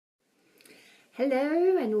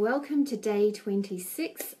Hello and welcome to day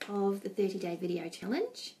 26 of the 30-day video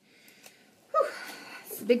challenge. Whew,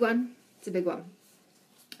 it's a big one. It's a big one.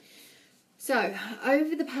 So,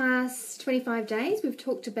 over the past 25 days, we've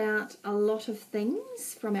talked about a lot of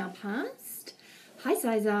things from our past. Hi,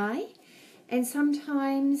 Zai. And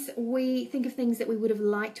sometimes we think of things that we would have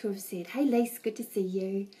liked to have said. Hey, Lise, good to see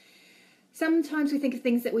you. Sometimes we think of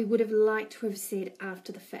things that we would have liked to have said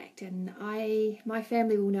after the fact. And my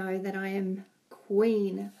family will know that I am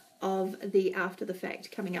queen of the after the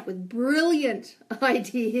fact, coming up with brilliant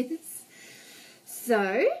ideas.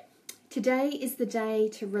 So today is the day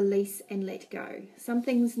to release and let go. Some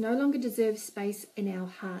things no longer deserve space in our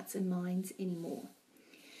hearts and minds anymore.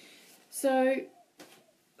 So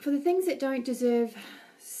for the things that don't deserve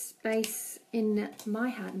space in my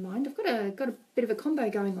heart and mind, I've got a bit of a combo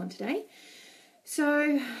going on today.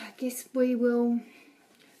 So I guess we will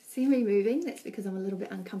see me moving. That's because I'm a little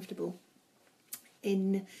bit uncomfortable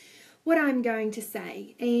in what I'm going to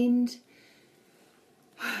say, and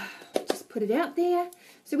just put it out there.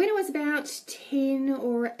 So when I was about 10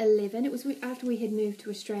 or 11, it was after we had moved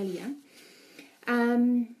to Australia,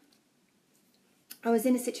 I was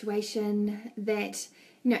in a situation that,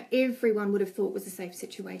 everyone would have thought was a safe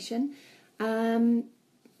situation,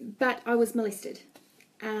 but I was molested.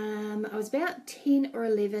 I was about 10 or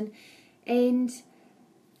 11, and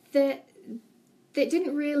that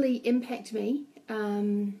didn't really impact me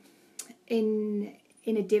in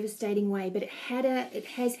a devastating way, but it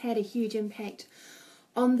has had a huge impact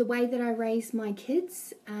on the way that I raised my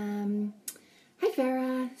kids. Hi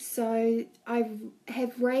Farah. So I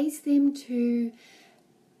have raised them to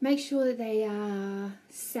make sure that they are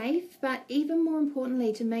safe, but even more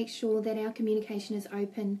importantly to make sure that our communication is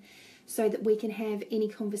open so that we can have any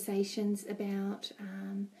conversations about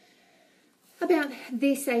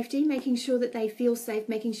their safety, making sure that they feel safe,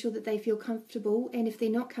 making sure that they feel comfortable, and if they're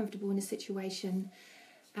not comfortable in a situation,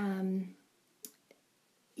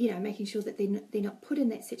 making sure that they're not put in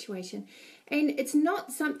that situation. And it's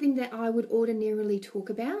not something that I would ordinarily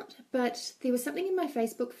talk about, but there was something in my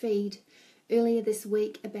Facebook feed earlier this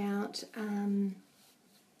week about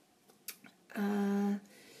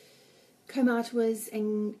kaumātuas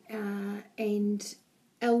and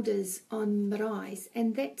elders on maraes,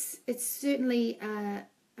 and it's certainly a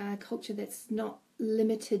culture that's not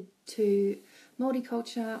limited to Māori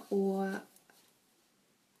culture or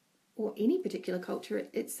any particular culture.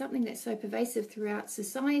 It's something that's so pervasive throughout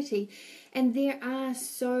society, and there are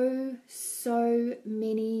so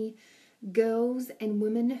many girls and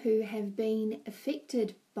women who have been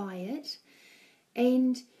affected by it.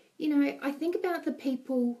 And I think about the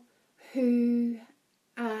people who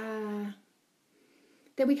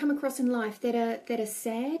that we come across in life that are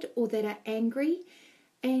sad or that are angry,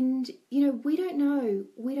 and we don't know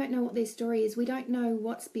what their story is. We don't know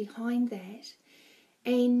what's behind that,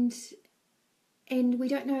 and we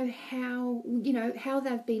don't know how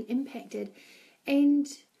they've been impacted. And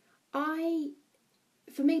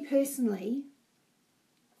for me personally,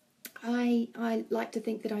 I like to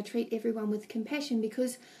think that I treat everyone with compassion,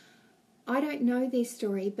 because I don't know their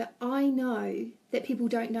story, but I know that people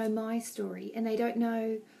don't know my story, and they don't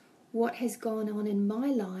know what has gone on in my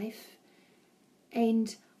life.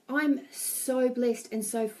 And I'm so blessed and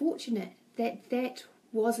so fortunate that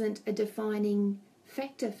wasn't a defining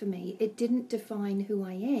factor for me. It didn't define who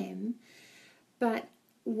I am, but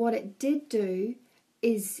what it did do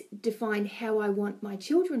is define how I want my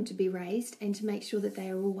children to be raised and to make sure that they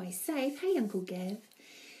are always safe. Hey, Uncle Gav.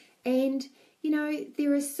 And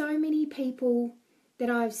there are so many people that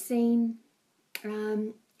I've seen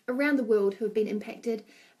around the world who have been impacted,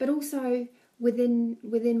 but also within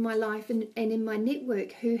my life and in my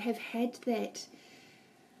network who have had that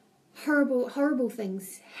horrible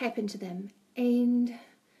things happen to them. And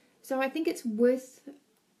so I think it's worth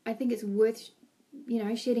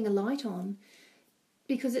shedding a light on,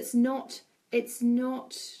 because it's not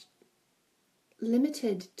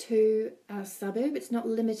limited to a suburb. It's not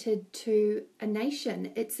limited to a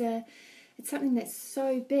nation. It's something that's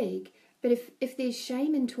so big. But if there's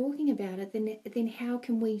shame in talking about it, then how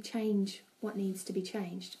can we change what needs to be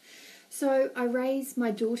changed? So I raise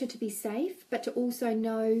my daughter to be safe, but to also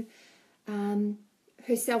know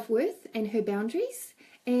her self-worth and her boundaries.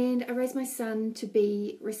 And I raise my son to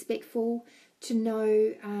be respectful, to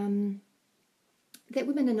know that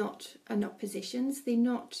women are not possessions. They're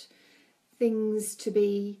not things to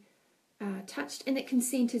be touched, and that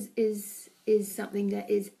consent is something that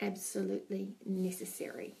is absolutely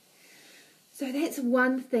necessary. So that's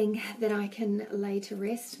one thing that I can lay to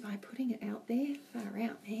rest by putting it out there. Far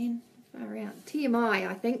out, man. Far out. TMI,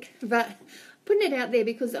 I think. But putting it out there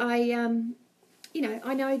because I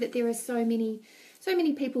I know that there are so many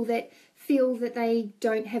people that feel that they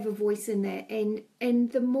don't have a voice in that,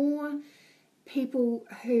 and the more people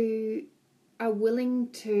who are willing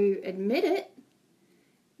to admit it,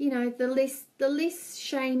 the less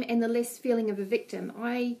shame and the less feeling of a victim.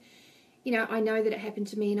 I know that it happened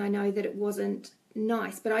to me, and I know that it wasn't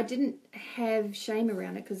nice, but I didn't have shame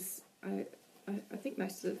around it because I think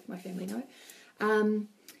most of my family know,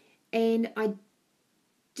 and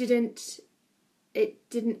it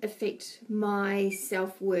didn't affect my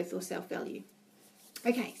self-worth or self-value.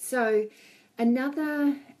 Okay, so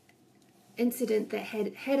another incident that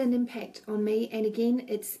had an impact on me, and again,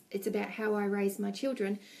 it's about how I raised my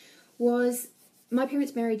children, was my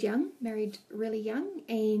parents married really young,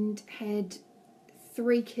 and had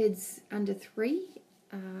 3 kids under 3.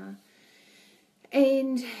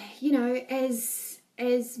 And as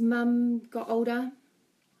Mum got older,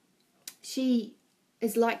 she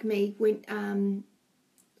is like me, went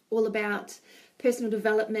all about personal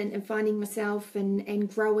development and finding myself and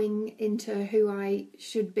growing into who I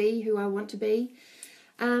should be, who I want to be,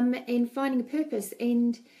 and finding a purpose.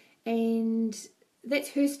 And that's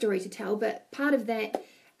her story to tell. But part of that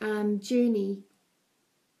journey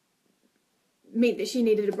meant that she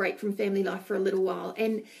needed a break from family life for a little while.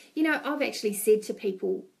 And, I've actually said to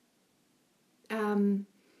people,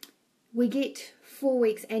 we get 4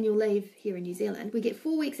 weeks annual leave here in New Zealand. We get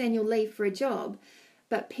 4 weeks annual leave for a job,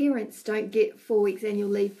 but parents don't get 4 weeks annual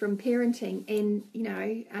leave from parenting. And,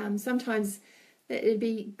 sometimes it'd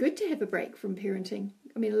be good to have a break from parenting.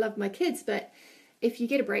 I mean, I love my kids, but if you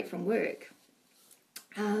get a break from work,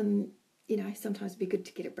 sometimes it'd be good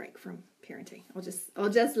to get a break from parenting. I'll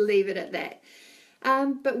just leave it at that.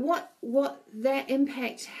 But what that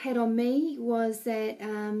impact had on me was that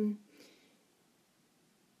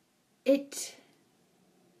it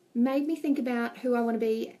made me think about who I want to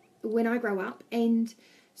be when I grow up, and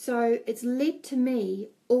so it's led to me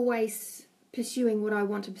always pursuing what I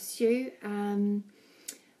want to pursue,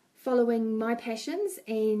 following my passions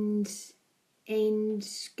and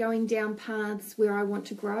going down paths where I want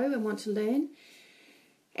to grow and want to learn,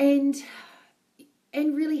 and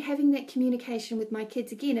really having that communication with my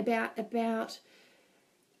kids again about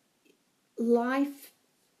life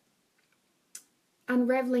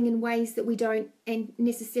unraveling in ways that we don't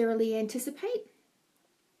necessarily anticipate,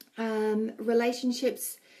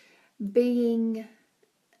 relationships being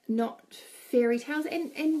not fairy tales,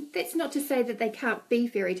 and that's not to say that they can't be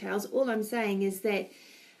fairy tales. All I'm saying is that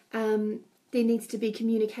there needs to be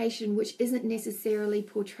communication which isn't necessarily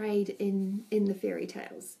portrayed in the fairy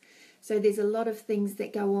tales. So there's a lot of things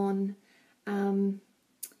that go on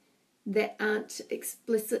that aren't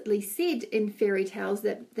explicitly said in fairy tales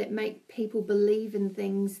that make people believe in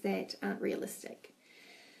things that aren't realistic.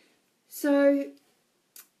 So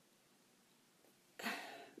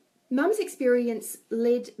Mum's experience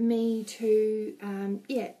led me to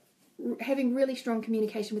having really strong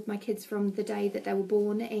communication with my kids from the day that they were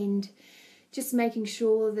born, and just making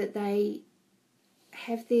sure that they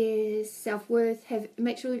have their self-worth,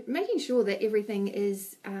 making sure that everything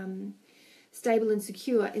is stable and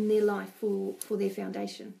secure in their life for their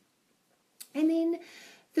foundation. And then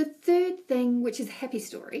the third thing, which is a happy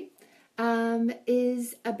story,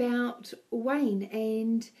 is about Wayne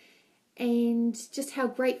and just how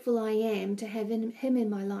grateful I am to have him in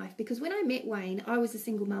my life. Because when I met Wayne, I was a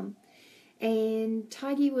single mum, and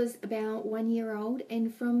Tiggy was about 1 year old,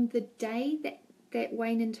 and from the day that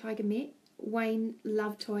Wayne and Tiger met, Wayne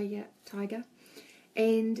loved Tiger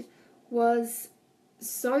and was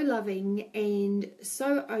so loving and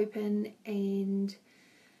so open and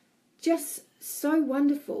just so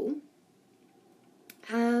wonderful,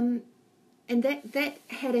 and that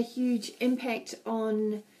had a huge impact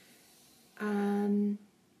on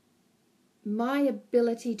my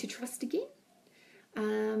ability to trust again.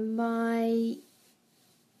 And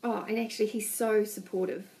actually he's so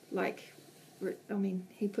supportive.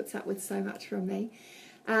 He puts up with so much from me,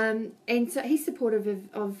 and so he's supportive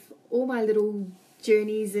of all my little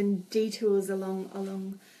journeys and detours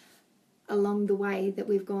along the way that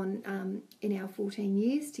we've gone in our 14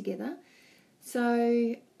 years together.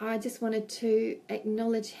 So I just wanted to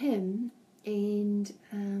acknowledge him and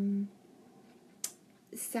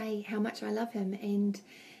say how much I love him,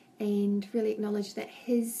 and really acknowledge that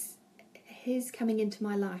his coming into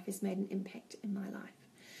my life has made an impact in my life.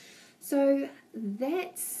 So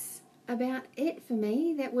that's about it for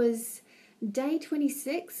me. That was day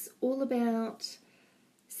 26, all about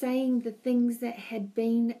saying the things that had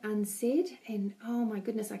been unsaid. And oh my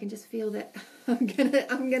goodness, I can just feel that I'm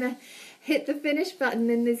gonna hit the finish button,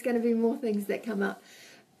 and there's gonna be more things that come up.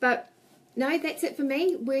 But no, that's it for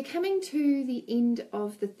me. We're coming to the end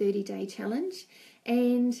of the 30-day challenge,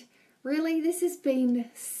 and really this has been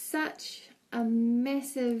such a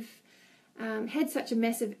massive, had such a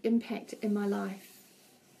massive impact in my life.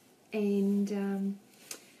 And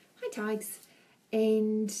hi Tiggs,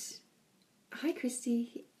 and hi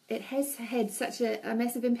Christy. It has had such a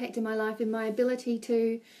massive impact in my life, in my ability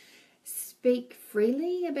to speak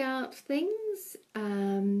freely about things,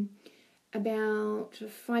 about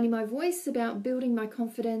finding my voice, about building my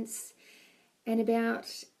confidence, and about,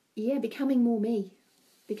 becoming more me.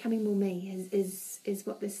 Becoming more me is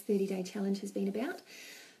what this 30-day challenge has been about.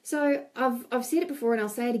 So I've said it before and I'll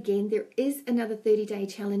say it again. There is another 30-day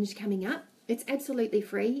challenge coming up. It's absolutely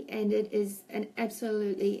free and it is an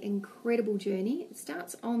absolutely incredible journey. It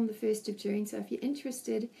starts on the 1st of June. So if you're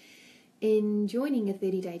interested in joining a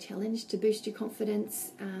 30-day challenge to boost your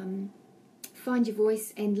confidence, find your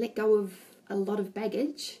voice and let go of a lot of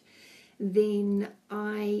baggage, then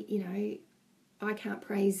I can't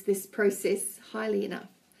praise this process highly enough.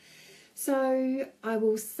 So I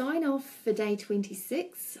will sign off for day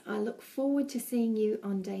 26. I look forward to seeing you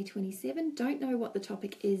on day 27. Don't know what the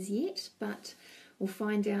topic is yet, but we'll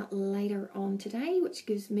find out later on today, which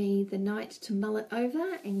gives me the night to mull it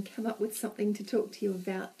over and come up with something to talk to you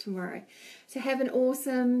about tomorrow. So have an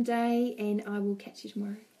awesome day and I will catch you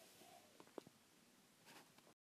tomorrow.